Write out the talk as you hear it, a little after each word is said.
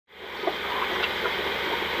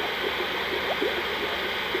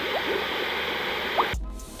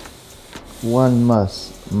One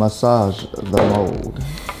must massage the mold.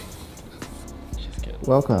 Just kidding.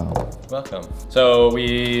 Welcome. Welcome. So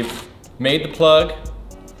we've made the plug,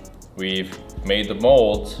 we've made the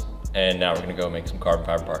molds, and now we're gonna go make some carbon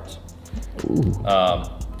fiber parts.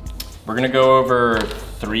 We're gonna go over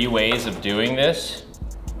 3 ways of doing this,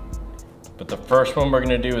 but the first one we're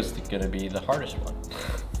gonna do is gonna be the hardest one.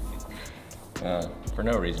 For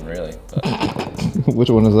no reason really. But. Which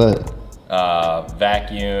one is that?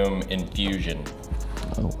 Vacuum infusion.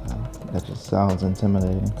 Oh wow, that just sounds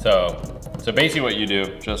intimidating. So basically what you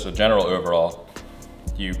do, just a general overall,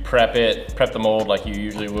 you prep the mold like you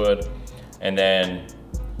usually would, and then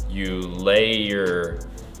you lay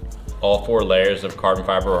all 4 layers of carbon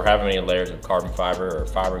fiber, or however many layers of carbon fiber or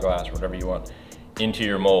fiberglass, or whatever you want, into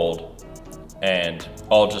your mold, and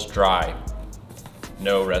all just dry,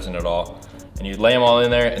 no resin at all. And you lay them all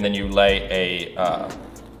in there, and then you lay a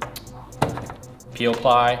peel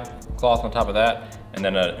ply cloth on top of that, and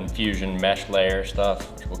then an infusion mesh layer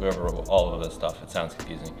stuff, which we'll go over all of this stuff. It sounds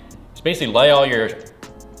confusing. Just basically lay all your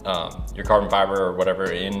carbon fiber or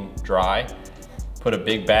whatever in dry, put a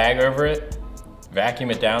big bag over it,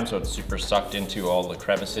 vacuum it down so it's super sucked into all the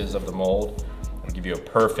crevices of the mold. It'll give you a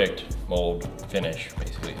perfect mold finish,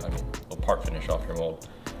 basically. I mean, a part finish off your mold.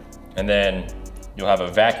 And then you'll have a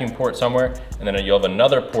vacuum port somewhere, and then you'll have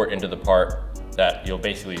another port into the part that you'll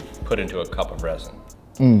basically put into a cup of resin.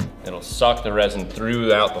 It'll suck the resin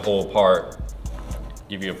throughout the whole part,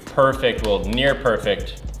 give you a perfect, well, near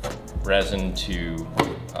perfect resin to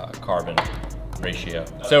carbon ratio.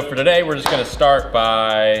 So for today, we're just gonna start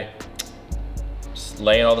by just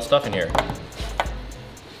laying all the stuff in here.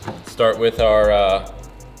 Start with our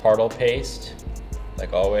Partle paste,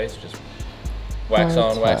 like always, just wax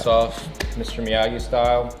on, wax off, Mr. Miyagi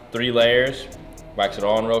style. 3 layers, wax it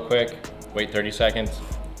on real quick, wait 30 seconds,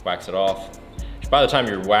 wax it off. By the time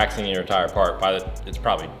you're waxing your entire part, it's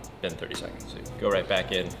probably been 30 seconds. So go right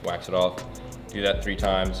back in, wax it off, do that 3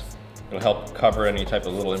 times. It'll help cover any type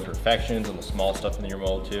of little imperfections and the small stuff in your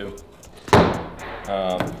mold too.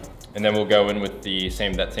 And then we'll go in with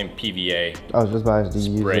that same PVA I was just about to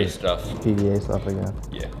use spray stuff. PVA stuff again.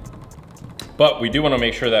 Yeah. But we do want to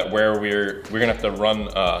make sure that where we're gonna have to run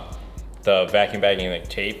the vacuum bagging like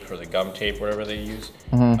tape or the gum tape, whatever they use.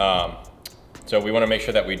 So we want to make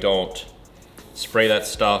sure that we don't spray that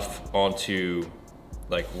stuff onto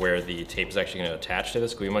like where the tape is actually going to attach to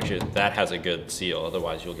this. We want that has a good seal,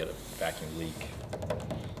 otherwise you'll get a vacuum leak.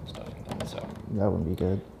 Stuff like that. So that wouldn't be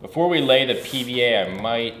good. Before we lay the PVA, I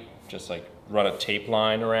might just like run a tape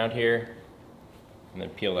line around here and then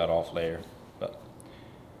peel that off later. But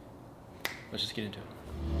let's just get into it.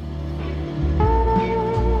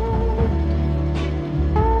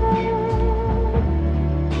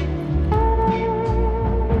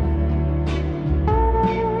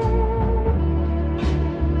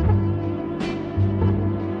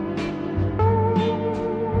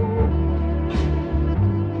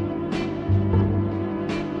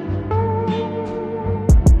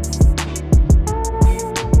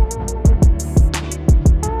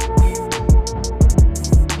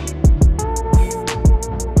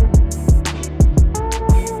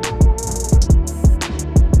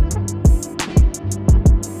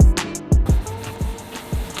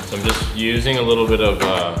 Using a little bit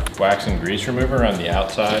of wax and grease remover around the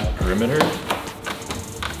outside perimeter.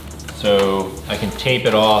 So I can tape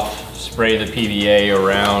it off, spray the PVA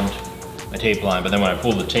around my tape line, but then when I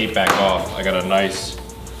pull the tape back off, I got a nice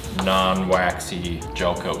non-waxy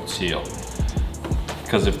gel coat seal.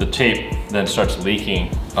 Because if the tape then starts leaking,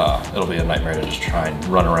 it'll be a nightmare to just try and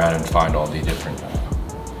run around and find all the different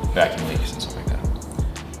vacuum leaks and stuff like that.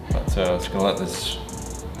 But just gonna let this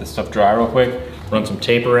stuff dry real quick. Run some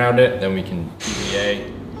tape around it, then we can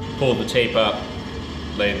PVA, pull the tape up,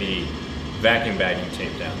 lay the vacuum bagging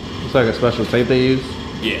tape down. It's like a special tape they use?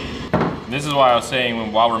 Yeah. And this is why I was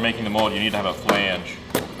saying while we're making the mold, you need to have a flange.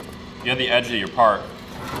 If you had the edge of your part,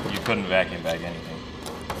 you couldn't vacuum bag anything.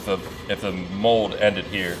 If the mold ended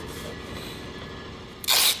here.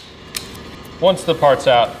 Once the part's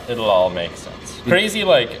out, it'll all make sense. Crazy,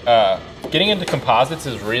 like, getting into composites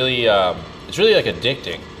is really, it's really like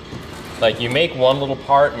addicting. Like you make one little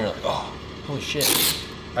part and you're like, oh, holy shit.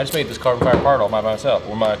 I just made this carbon fiber part all by myself,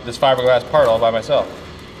 or this fiberglass part all by myself.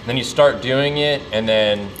 And then you start doing it and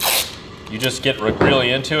then you just get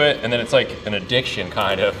really into it, and then it's like an addiction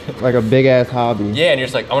kind of. Like a big ass hobby. Yeah, and you're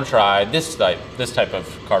just like, I'm gonna try this type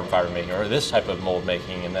of carbon fiber making or this type of mold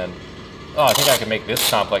making, and then, oh, I think I can make this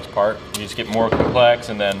complex part. You just get more complex,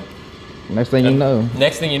 and then next thing you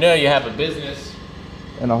know, you have a business.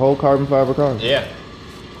 And a whole carbon fiber car. Yeah.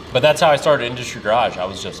 But that's how I started Industry Garage. I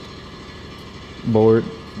was just bored.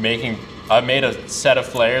 Making I made a set of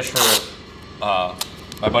flares for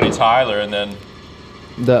my buddy Tyler, and then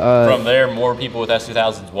from there, more people with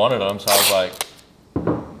S2000s wanted them, so I was like...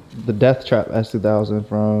 The Death Trap S2000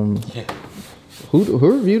 from... Yeah. Who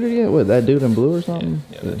reviewed it yet? What, that dude in blue or something?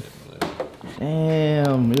 Yeah, that dude in blue.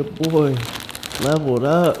 Damn, your boy leveled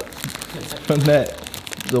up from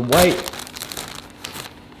the white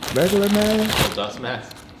regular mask. Dust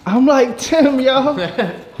mask. I'm like, Tim, y'all.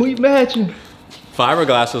 We matching.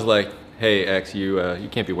 Fiberglass was like, hey, X, you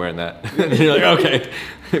can't be wearing that. And you're like, okay,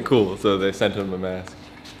 cool. So they sent him a mask.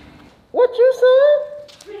 What you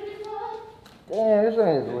said? Damn, this thing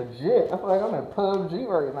is legit. I feel like I'm in PUBG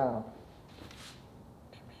right now.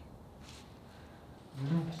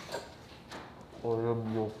 I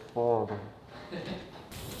am your father.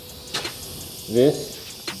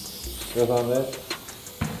 This goes on this.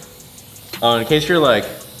 Oh, in case you're like,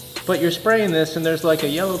 but you're spraying this and there's like a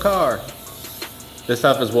yellow car. This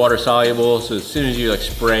stuff is water soluble, so as soon as you like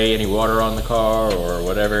spray any water on the car or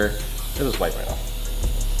whatever, it'll just wipe right off.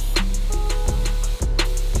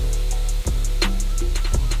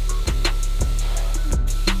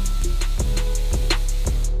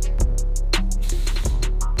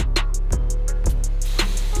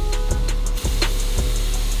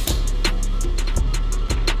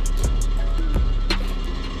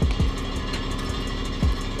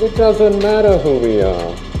 It doesn't matter who we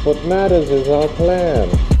are. What matters is our plan.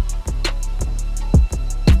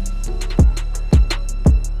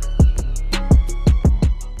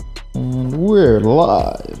 And we're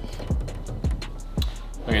live.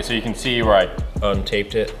 Okay, so you can see where I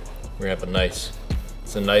untaped it. We're gonna have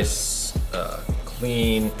it's a nice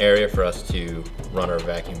clean area for us to run our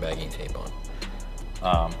vacuum bagging tape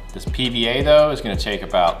on. This PVA though is gonna take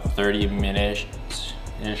about 30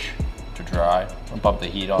 minutes-ish to dry. I'll bump the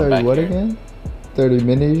heat on 30 back what here. again? 30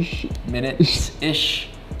 minutes? Minutes-ish.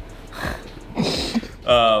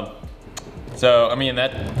 So, I mean,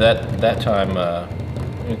 that time, I'm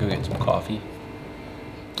gonna go get some coffee.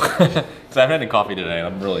 Cause I haven't had any coffee today and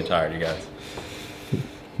I'm really tired, you guys.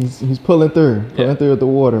 He's pulling through with the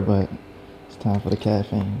water, but it's time for the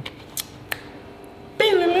caffeine.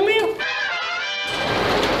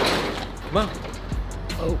 Come on.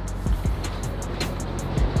 Oh.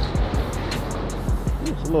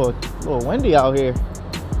 It's a little windy out here.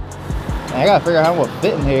 Man, I gotta figure out how I'm gonna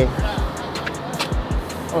fit in here.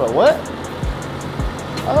 Oh, what?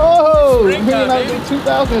 Oh, Spring time, out baby. in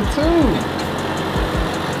 2002.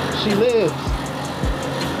 She lives.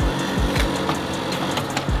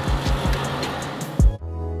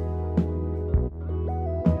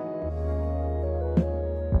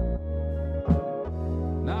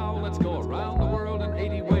 Now let's go around the world in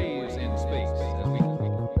 80 ways in space. As we...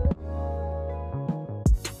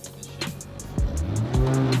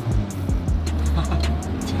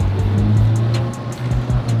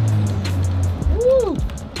 Woo!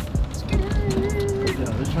 Yo,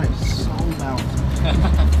 this train's so bouncy.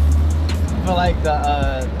 I feel like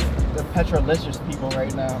the Petrolicious people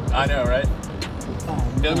right now. I know, right? Oh,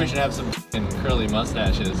 I feel like we should have some f***ing curly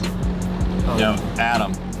mustaches. Oh. Yo,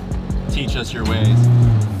 Adam, teach us your ways.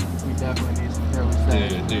 We definitely need some curly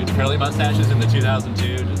mustaches. Dude, curly mustaches in the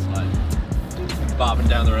 2002, just like bobbing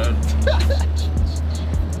down the road.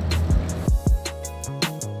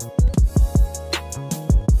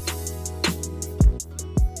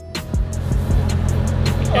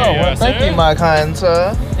 Oh, well, thank you, my kind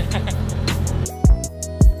sir.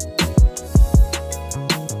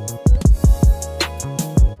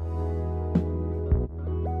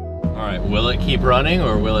 All right, will it keep running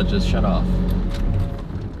or will it just shut off?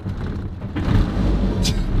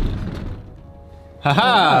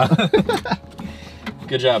 Haha!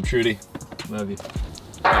 Good job, Trudy. Love you.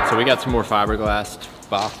 All right, so we got some more fiberglass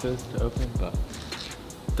boxes to open, but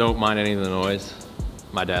don't mind any of the noise.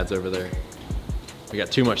 My dad's over there. We got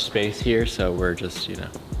too much space here, so we're just, you know,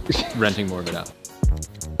 renting more of it out.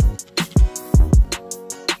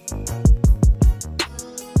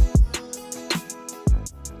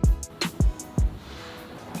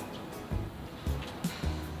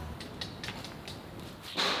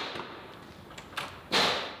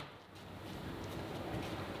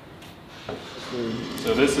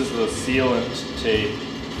 So this is the sealant tape.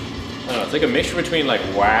 I don't know, it's like a mixture between like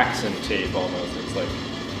wax and tape almost. It's like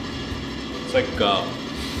gum.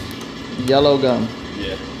 Yellow gum.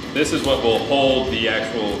 Yeah. This is what will hold the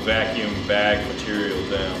actual vacuum bag material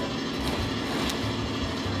down.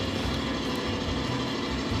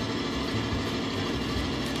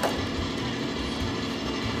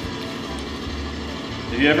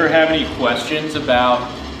 If you ever have any questions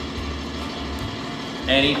about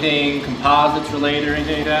anything composites related or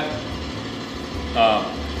anything like that,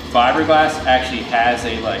 fiberglass actually has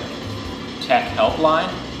a like tech helpline,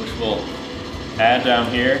 which we'll add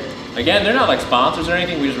down here. Again, they're not like sponsors or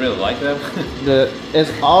anything, we just really like them.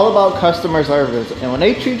 It's all about customer service, and when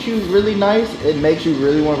they treat you really nice, it makes you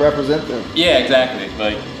really want to represent them. Yeah, exactly.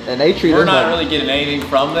 Like, and they treat we're us not like, really getting anything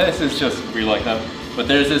from this, it's just we like them. But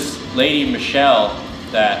there's this lady, Michelle,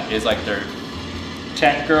 that is like their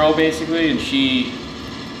tech girl basically, and she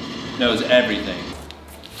knows everything.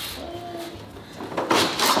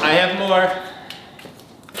 I have more.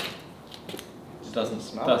 It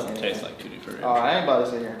doesn't taste like Tutti Frutti. Oh, I ain't about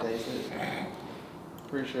to sit here and taste it.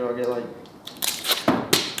 Pretty sure I'll get like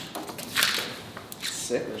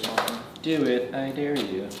sick or something. Do it, I dare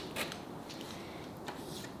you.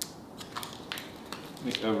 Let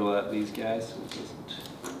me overlap these guys so it doesn't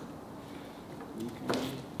leak on me.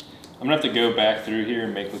 I'm gonna have to go back through here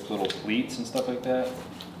and make like little pleats and stuff like that.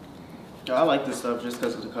 I like this stuff just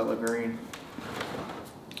because of the color green.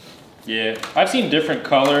 Yeah, I've seen different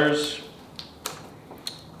colors.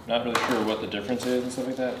 Not really sure what the difference is and stuff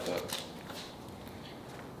like that, but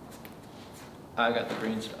I got the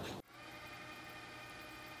green stuff.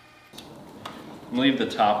 I'm gonna leave the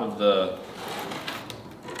top of the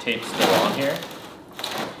tape still on here.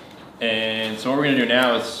 And so what we're gonna do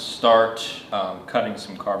now is start cutting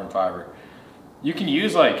some carbon fiber. You can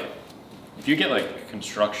use like, if you get like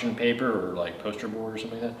construction paper or like poster board or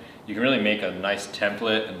something like that, you can really make a nice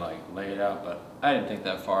template and like lay it out, but I didn't think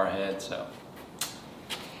that far ahead, so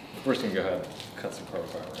we're just gonna go ahead and cut some carbon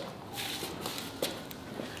fiber out.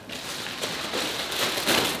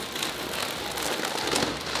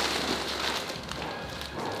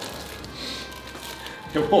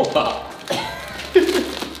 It won't pop.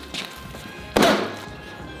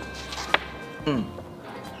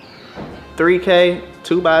 3K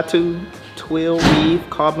 2x2 twill weave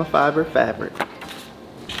carbon fiber fabric.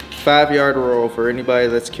 5-yard roll for anybody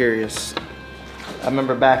that's curious. I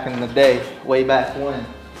remember back in the day, way back when.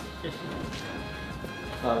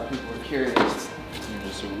 A lot of people were curious. You're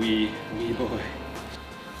just a wee boy.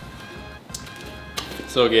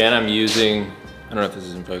 So again, I'm using, I don't know if this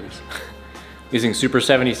is in focus, using Super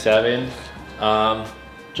 77.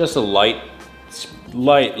 Just a light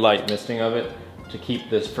misting of it to keep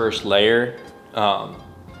this first layer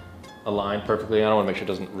aligned perfectly. I don't want to make sure it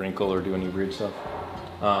doesn't wrinkle or do any weird stuff.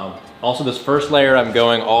 Also, this first layer, I'm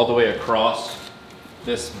going all the way across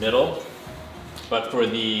this middle. But for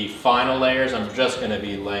the final layers, I'm just going to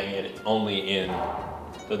be laying it only in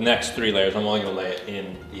the next 3 layers. I'm only going to lay it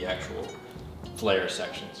in the actual flare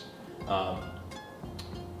sections.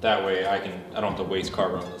 That way I don't have to waste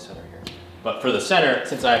carbon on the center here. But for the center,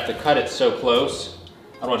 since I have to cut it so close,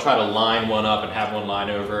 I don't want to try to line one up and have one line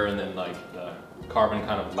over and then like the carbon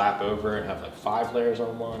kind of lap over and have like 5 layers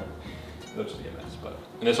on one. It'll just be a mess.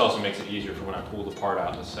 And this also makes it easier for when I pull the part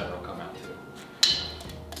out, the center will come out too.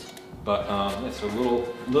 But it's a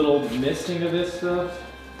little misting of this stuff.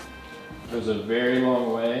 Goes a very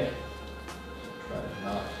long way. Try to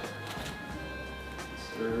not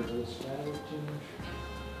disturb this fabric too much.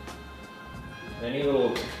 Any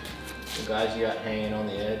little guys you got hanging on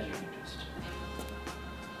the edge, you can just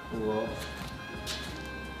pull off.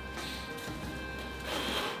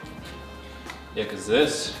 Yeah, because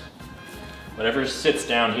this, whatever sits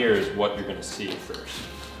down here is what you're going to see first.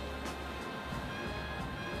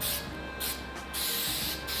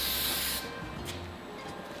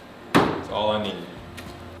 That's all I need.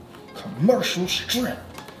 Commercial strength.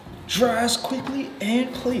 Dries quickly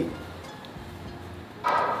and clear.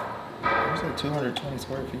 It's like 220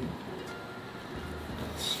 square feet.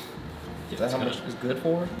 Is that how much it's good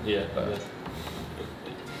for? Yeah.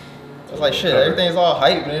 It's like shit, everything's all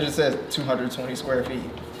hype and it just says 220 square feet.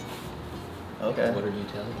 Okay. What are you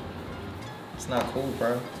telling me? It's not cool,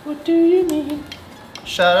 bro. What do you mean?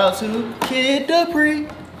 Shout out to Kid Dupree.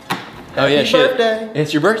 Oh yeah, shit. Birthday.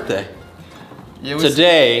 It's your birthday.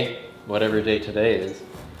 Today, whatever date today is.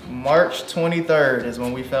 March 23rd is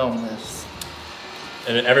when we filmed this.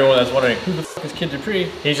 And everyone that's wondering, who the fuck is Kid Dupree?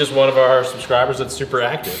 He's just one of our subscribers that's super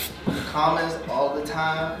active. Comments all the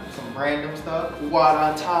time, some random stuff. What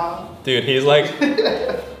on top? Dude, he's like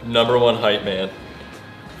 #1 hype man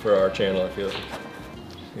for our channel, I feel like.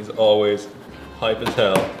 He's always hype as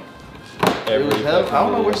hell. I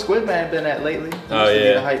don't know where Squid Man been at lately. Oh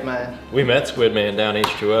yeah. The hype man. We met Squid Man down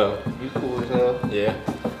H2O. He's cool as hell. Yeah.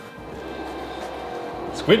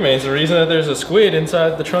 Squid Man's the reason that there's a squid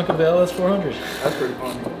inside the trunk of the LS400. That's pretty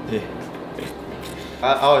funny. Yeah.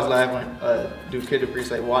 I always laugh when dude Kid Dupree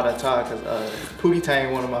say Wada Ta because Pootie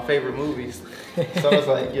Tang one of my favorite movies. So I was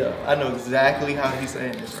like, yo, I know exactly how he's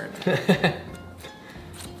saying this right now.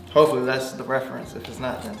 Hopefully that's the reference. If it's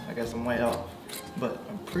not, then I guess I'm way off. but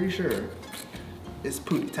I'm pretty sure it's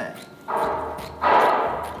Pootie Tang.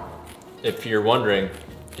 If you're wondering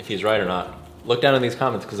if he's right or not, look down in these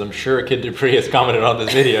comments because I'm sure Kid Dupree has commented on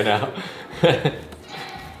this video now. Because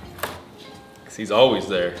he's always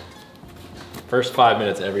there. First 5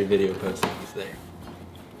 minutes of every video posted, he's there.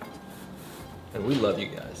 And we love you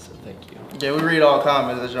guys, so thank you. Yeah, we read all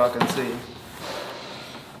comments as y'all can see.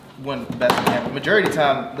 When best we can. Majority of the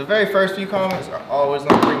time, the very first few comments are always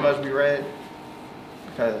gonna pretty much be read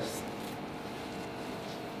because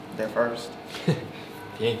they're first. If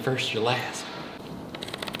you ain't first, you're last.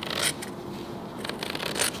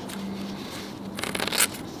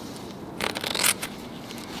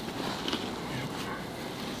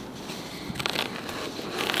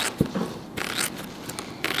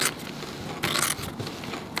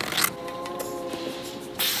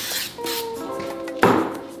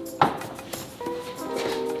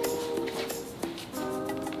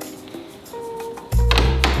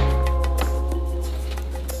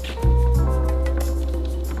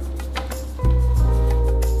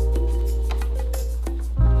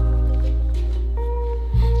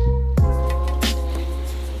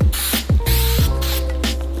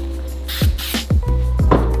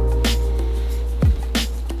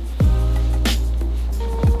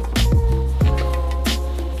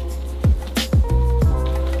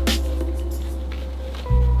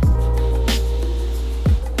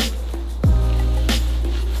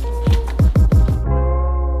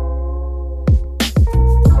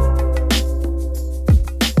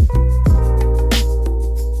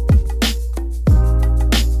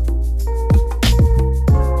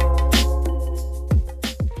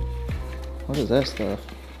 What is that stuff?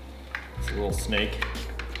 It's a little snake.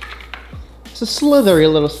 It's a slithery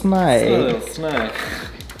little snake. It's a little snake.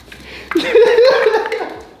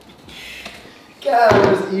 God,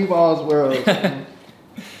 where's Evol's world?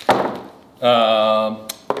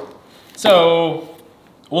 So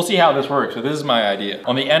we'll see how this works. So this is my idea.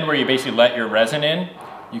 On the end where you basically let your resin in,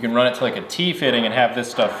 you can run it to like a T-fitting and have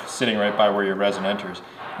this stuff sitting right by where your resin enters.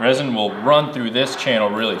 Resin will run through this channel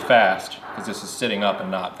really fast because this is sitting up and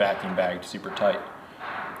not vacuum bagged super tight.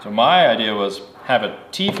 So my idea was have a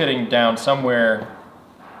T-fitting down somewhere,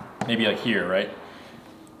 maybe like here, right?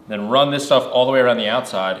 Then run this stuff all the way around the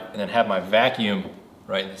outside and then have my vacuum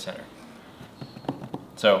right in the center.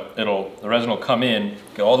 So the resin will come in,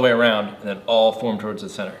 go all the way around, and then all form towards the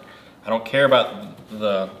center. I don't care about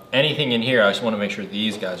anything in here, I just want to make sure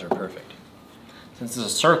these guys are perfect. Since it's a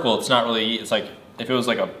circle, it's not really, it's like, if it was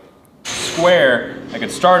like a square, I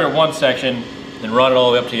could start at one section and run it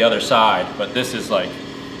all the way up to the other side, but this is like,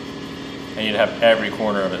 I need to have every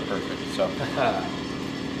corner of it perfect, so.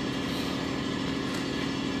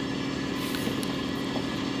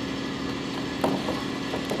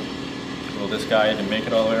 Will this guy even make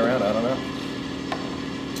it all the way around? I don't know.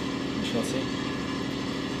 We shall see.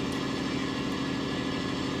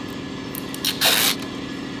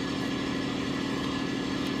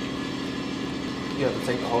 You have to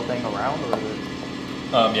take the whole thing around, or is it?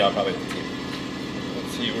 Yeah, I'll probably have to take it.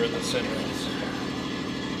 Let's see where the center is.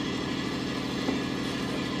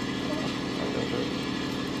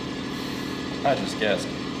 I just guessed.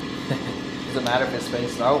 Does it matter if it's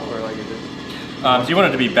spaced out, or like is it? So you want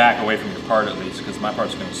it to be back away from your part at least, because my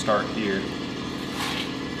part's going to start here.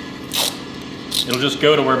 It'll just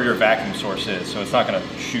go to wherever your vacuum source is, so it's not going to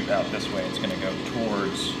shoot out this way. It's going to go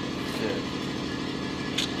towards it.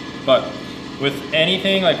 But with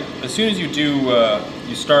anything, like as soon as you do,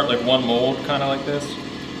 you start like one mold, kind of like this.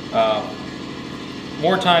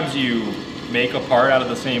 More times you make a part out of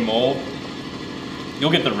the same mold,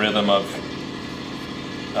 you'll get the rhythm of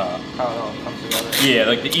How it all comes together. yeah,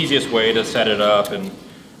 like the easiest way to set it up, and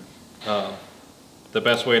the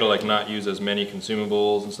best way to like not use as many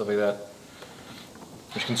consumables and stuff like that.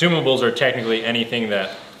 Which consumables are technically anything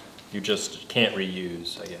that you just can't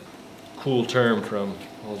reuse, I guess. Cool term from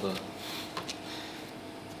all the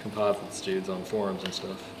composites dudes on forums and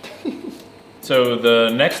stuff. So the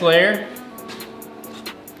next layer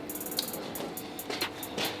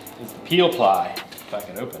is the peel ply, if I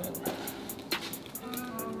can open it.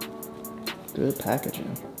 Good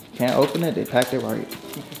packaging. Can't open it, they packed it right.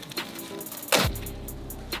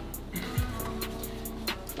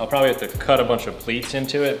 I'll probably have to cut a bunch of pleats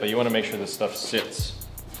into it, but you want to make sure this stuff sits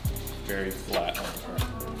very flat on the part.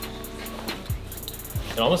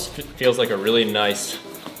 It almost feels like a really nice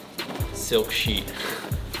silk sheet.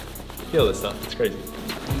 Feel this stuff, it's crazy.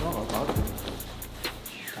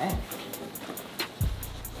 Dang.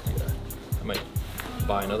 I might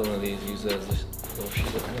buy another one of these, use that as a little sheet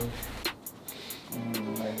of paper.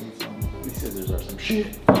 Might need some. These scissors are some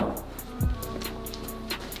shit.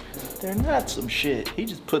 They're not some shit. He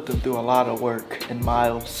just put them through a lot of work and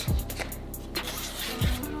miles.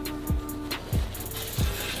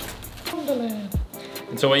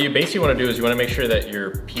 And so what you basically want to do is you want to make sure that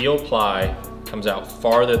your peel ply comes out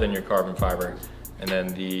farther than your carbon fiber, and then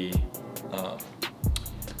the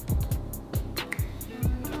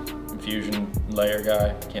infusion layer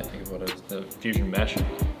guy, can't think of what it is, the fusion mesh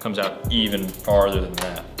comes out even farther than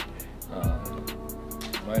that.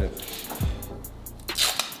 Might have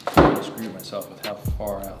screwed myself with how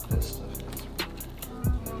far out this stuff is.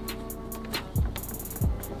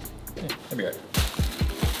 Yeah, that'd be right.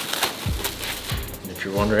 And if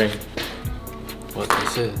you're wondering what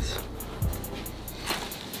this is,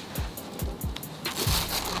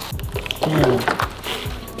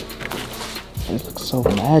 It looks so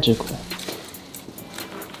magical.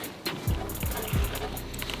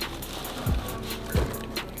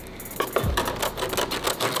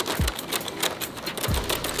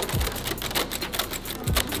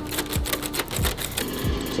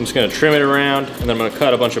 I'm just gonna trim it around, and then I'm gonna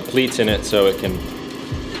cut a bunch of pleats in it so it can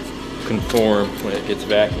conform when it gets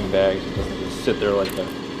vacuum bagged. It doesn't just sit there like a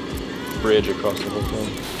bridge across the whole thing.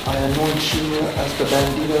 I anoint you as the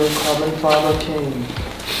Bandito carbon fiber king.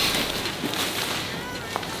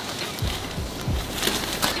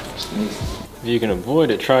 If you can avoid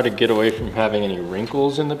it, try to get away from having any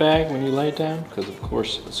wrinkles in the bag when you lay it down, because of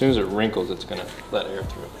course, as soon as it wrinkles, it's gonna let air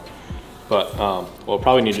through. But what we'll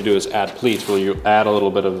probably need to do is add pleats, where you add a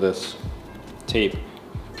little bit of this tape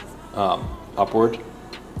upward,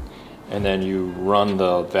 and then you run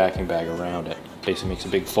the vacuum bag around it. Basically makes a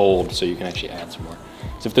big fold so you can actually add some more.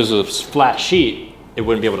 So if this was a flat sheet, it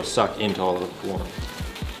wouldn't be able to suck into all of the water.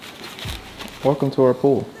 Welcome to our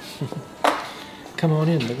pool. Come on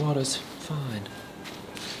in, the water's fine.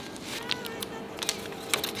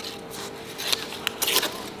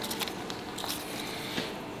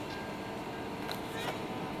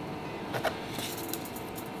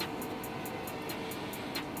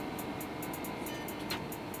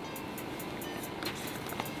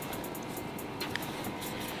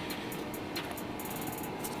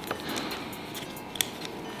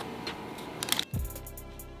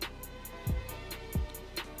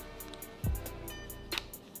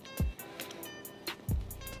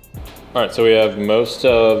 All right, so we have most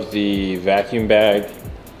of the vacuum bag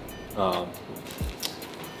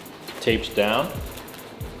taped down.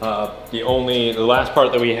 The last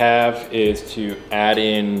part that we have is to add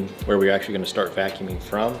in where we're actually going to start vacuuming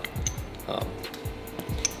from.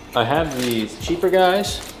 I have these cheaper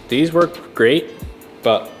guys. These work great,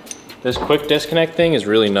 but this quick disconnect thing is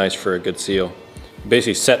really nice for a good seal.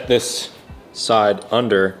 Basically set this side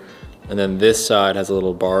under, and then this side has a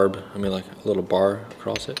little barb, like a little bar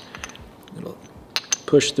across it. It'll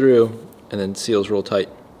push through and then seals real tight.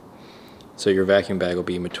 So your vacuum bag will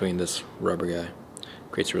be in between this rubber guy.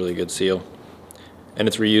 Creates a really good seal. And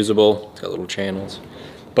it's reusable, it's got little channels.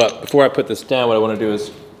 But before I put this down, what I want to do is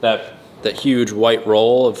that huge white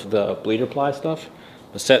roll of the bleeder ply stuff.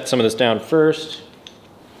 I'll set some of this down first.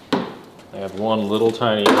 I have one little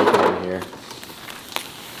tiny opening here.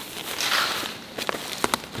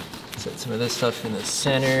 Set some of this stuff in the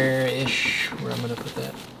center-ish, where I'm going to put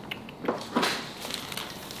that.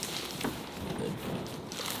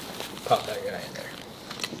 Pop that guy in there.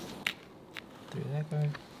 Through that guy.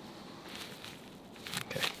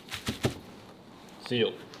 Okay.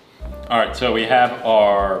 Sealed. All right, so we have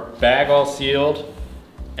our bag all sealed,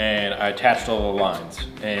 and I attached all the lines.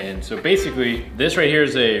 And so basically, this right here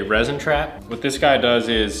is a resin trap. What this guy does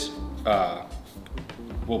is,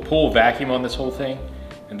 we'll pull vacuum on this whole thing,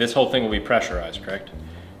 and this whole thing will be pressurized, correct?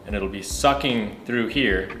 And it'll be sucking through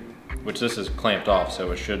here, which this is clamped off,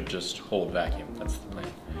 so it should just hold vacuum. That's the plan.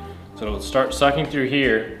 So it'll start sucking through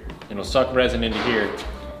here, and it'll suck resin into here,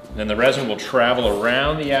 and then the resin will travel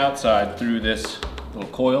around the outside through this little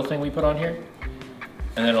coil thing we put on here,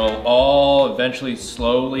 and then it'll all eventually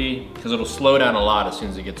slowly, because it'll slow down a lot as soon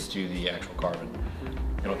as it gets to the actual carbon.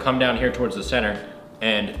 It'll come down here towards the center,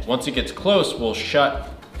 and once it gets close, we'll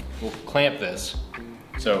clamp this,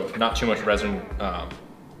 so not too much resin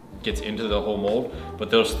gets into the whole mold, but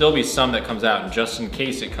there'll still be some that comes out, and just in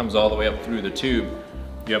case it comes all the way up through the tube,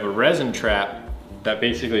 you have a resin trap that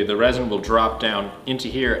basically the resin will drop down into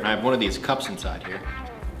here, and I have one of these cups inside here.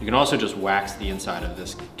 You can also just wax the inside of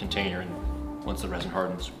this container, and once the resin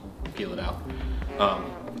hardens, peel it out.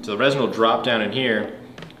 So the resin will drop down in here,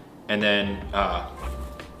 and then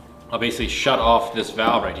I'll basically shut off this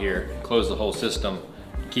valve right here, close the whole system,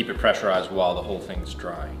 keep it pressurized while the whole thing's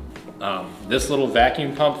drying. This little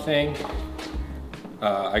vacuum pump thing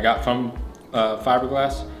I got from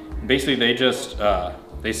Fiberglass. Basically, they just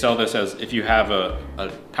They sell this as, if you have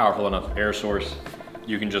a powerful enough air source,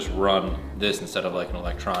 you can just run this instead of like an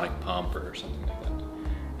electronic pump or something like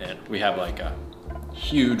that. And we have like a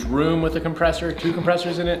huge room with a compressor, 2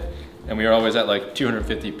 compressors in it, and we are always at like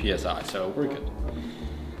 250 PSI, so we're good.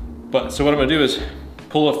 But so what I'm gonna do is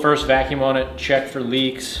pull a first vacuum on it, check for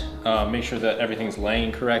leaks, make sure that everything's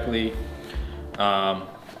laying correctly,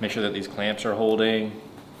 make sure that these clamps are holding,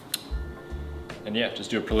 and yeah, just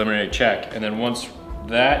do a preliminary check. And then once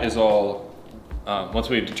that is all, once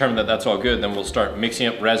we've determined that that's all good, then we'll start mixing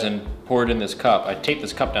up resin, pour it in this cup. I tape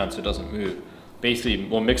this cup down so it doesn't move. Basically,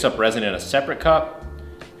 we'll mix up resin in a separate cup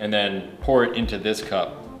and then pour it into this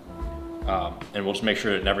cup. And we'll just make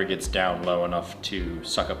sure it never gets down low enough to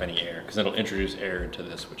suck up any air, because it'll introduce air into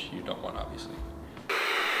this, which you don't want, obviously.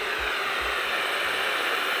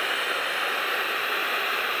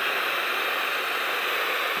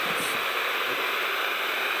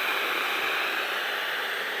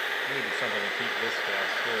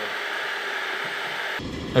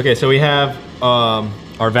 Okay, so we have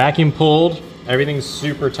our vacuum pulled. Everything's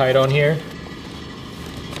super tight on here.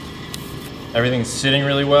 Everything's sitting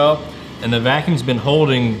really well. And the vacuum's been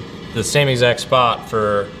holding the same exact spot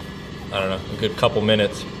for, I don't know, a good couple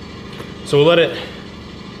minutes. So we'll let it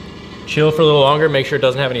chill for a little longer, make sure it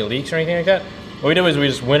doesn't have any leaks or anything like that. What we did was we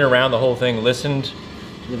just went around the whole thing, listened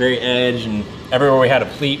to the very edge, and everywhere we had a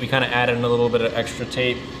pleat, we kind of added in a little bit of extra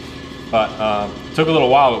tape. But it took a little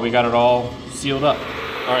while, but we got it all sealed up.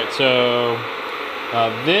 All right, so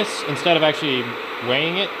this, instead of actually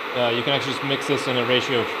weighing it, you can actually just mix this in a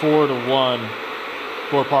ratio of 4 to 1,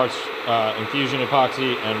 4 parts infusion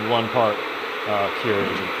epoxy and 1 part cure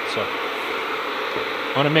agent. So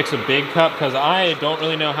I want to mix a big cup because I don't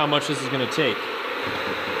really know how much this is going to take.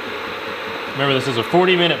 Remember, this is a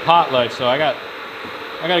 40-minute pot life, so I got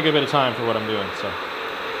a good bit of time for what I'm doing. So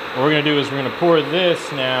what we're going to do is we're going to pour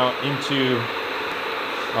this now into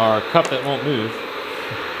our cup that won't move.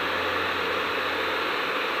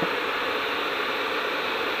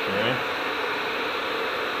 Okay.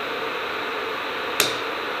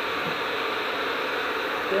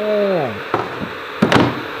 Yeah.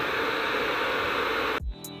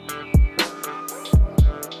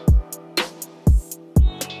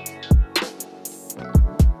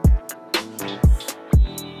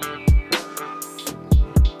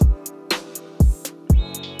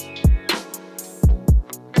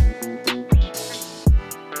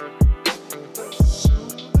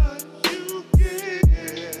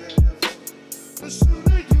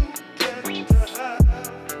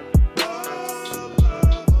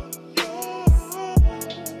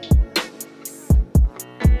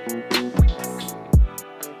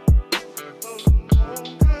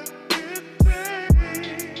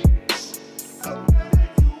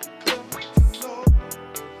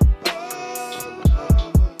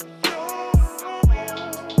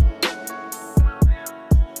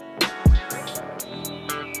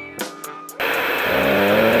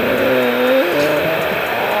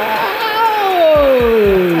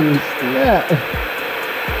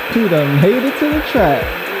 Dude, I made it to the track.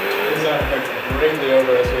 This is greatly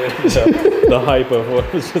overestimating the hype of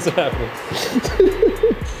what was just happening.